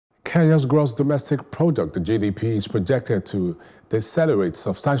Kenya's gross domestic product, the GDP, is projected to decelerate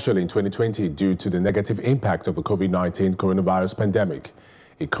substantially in 2020 due to the negative impact of the COVID-19 coronavirus pandemic.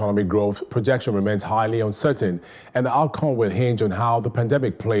 Economic growth projection remains highly uncertain, and the outcome will hinge on how the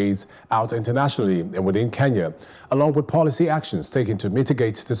pandemic plays out internationally and within Kenya, along with policy actions taken to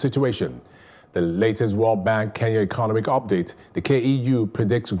mitigate the situation. The latest World Bank Kenya Economic Update, the KEU,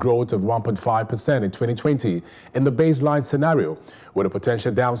 predicts growth of 1.5% in 2020 in the baseline scenario, with a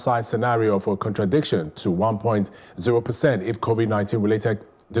potential downside scenario for contradiction to 1.0% if COVID-19 related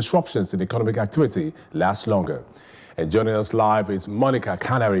disruptions in economic activity last longer. And joining us live is Monica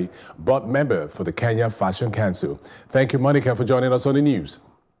Kanari, board member for the Kenya Fashion Council. Thank you, Monica, for joining us on the news.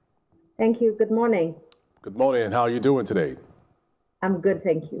 Thank you. Good morning. Good morning, and how are you doing today? I'm good,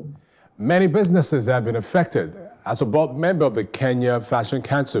 thank you. Many businesses have been affected. As a board member of the Kenya Fashion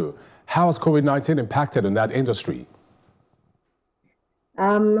Council, how has COVID-19 impacted on that industry?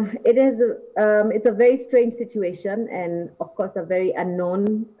 It's a very strange situation and, of course, a very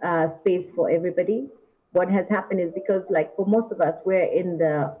unknown space for everybody. What has happened is because, like for most of us, we're in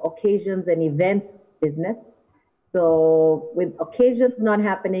the occasions and events business. So with occasions not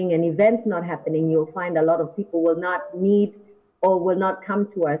happening and events not happening, you'll find a lot of people will not need or will not come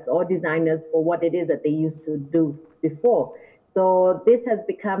to us or designers for what it is that they used to do before. So this has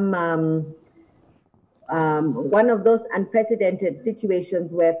become one of those unprecedented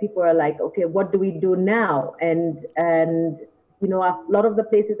situations where people are like, okay, what do we do now? And you know, a lot of the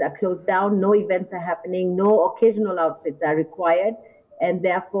places are closed down, no events are happening, no occasional outfits are required, and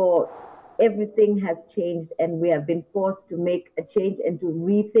therefore everything has changed, and we have been forced to make a change and to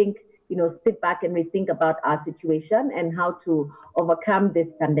rethink, you know, sit back and rethink about our situation and how to overcome this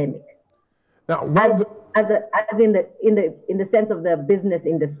pandemic. Now, as in the sense of the business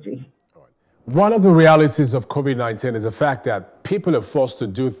industry. One of the realities of COVID-19 is the fact that people are forced to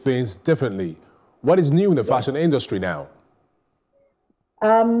do things differently. What is new in the fashion industry now?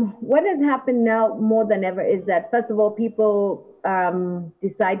 What has happened now more than ever is that, first of all, people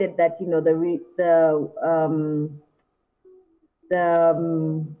decided that, you know,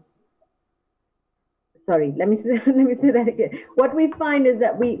 sorry, let me say that again. What we find is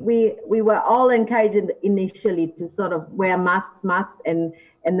that we were all encouraged initially to sort of wear masks, and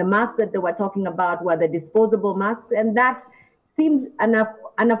the masks that they were talking about were the disposable masks, and that seemed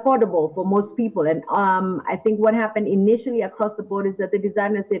unaffordable for most people. And I think what happened initially across the board is that the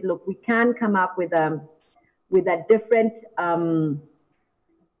designers said, look, we can come up with a different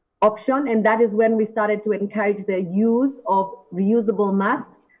option, and that is when we started to encourage the use of reusable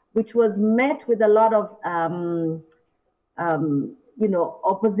masks, which was met with a lot of you know,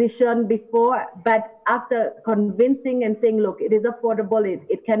 opposition before, but after convincing and saying, look, it is affordable,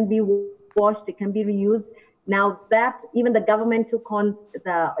 it can be washed, it can be reused. Now that even the government took on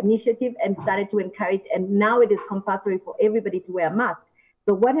the initiative and started to encourage, and now it is compulsory for everybody to wear a mask.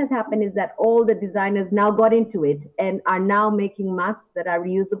 So what has happened is that all the designers now got into it and are now making masks that are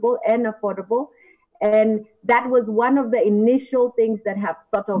reusable and affordable. And that was one of the initial things that have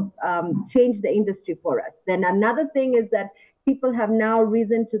sort of changed the industry for us. Then another thing is that people have now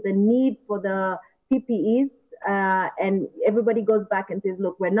risen to the need for the PPEs, and everybody goes back and says,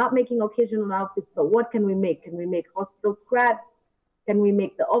 look, we're not making occasional outfits, but what can we make? Can we make hospital scraps? Can we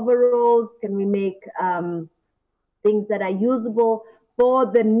make the overalls? Can we make things that are usable for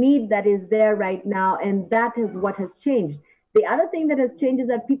the need that is there right now? And that is what has changed. The other thing that has changed is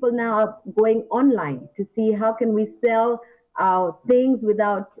that people now are going online to see how can we sell our things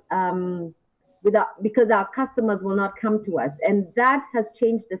without because our customers will not come to us, and that has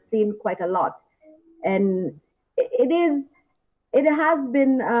changed the scene quite a lot. And it has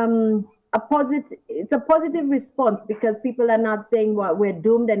been it's a positive response, because people are not saying, well, we're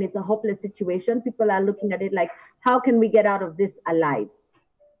doomed and it's a hopeless situation. People are looking at it like, how can we get out of this alive?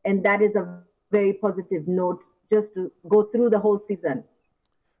 And that is a very positive note just to go through the whole season.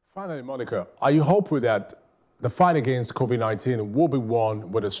 Finally, Monica, are you hopeful that the fight against COVID-19 will be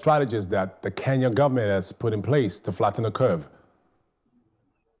won with the strategies that the Kenyan government has put in place to flatten the curve?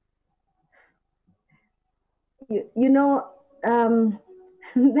 You know,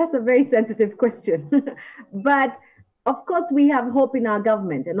 that's a very sensitive question. But of course, we have hope in our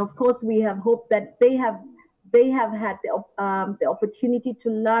government, and of course, we have hope that they have had the opportunity to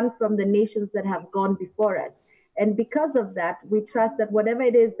learn from the nations that have gone before us. And because of that, we trust that whatever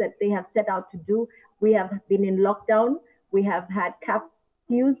it is that they have set out to do, we have been in lockdown, we have had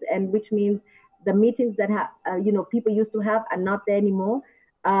curfews, and which means the meetings that you know, people used to have are not there anymore.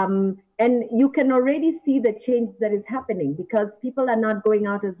 And you can already see the change that is happening, because people are not going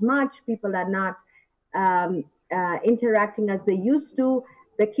out as much, people are not interacting as they used to.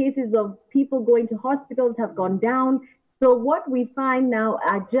 The cases of people going to hospitals have gone down. So what we find now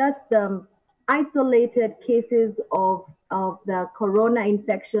are just isolated cases of the corona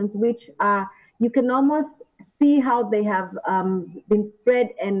infections, which are, you can almost see how they have been spread.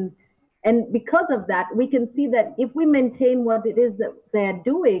 And because of that, we can see that if we maintain what it is that they're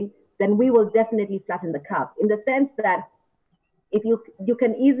doing, then we will definitely flatten the curve, in the sense that if you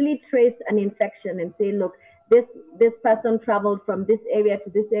can easily trace an infection and say, look, this person traveled from this area to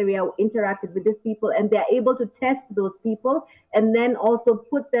this area, interacted with these people, and they're able to test those people and then also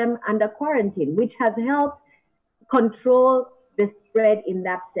put them under quarantine, which has helped control the spread in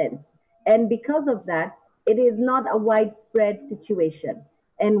that sense. And because of that, it is not a widespread situation.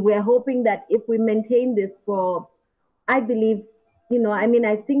 And we're hoping that if we maintain this for, I believe,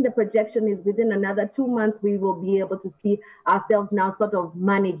 I think the projection is within another 2 months, we will be able to see ourselves now sort of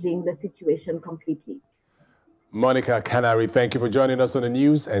managing the situation completely. Monica Kanari, thank you for joining us on the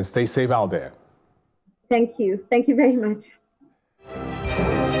news, and stay safe out there. Thank you. Thank you very much.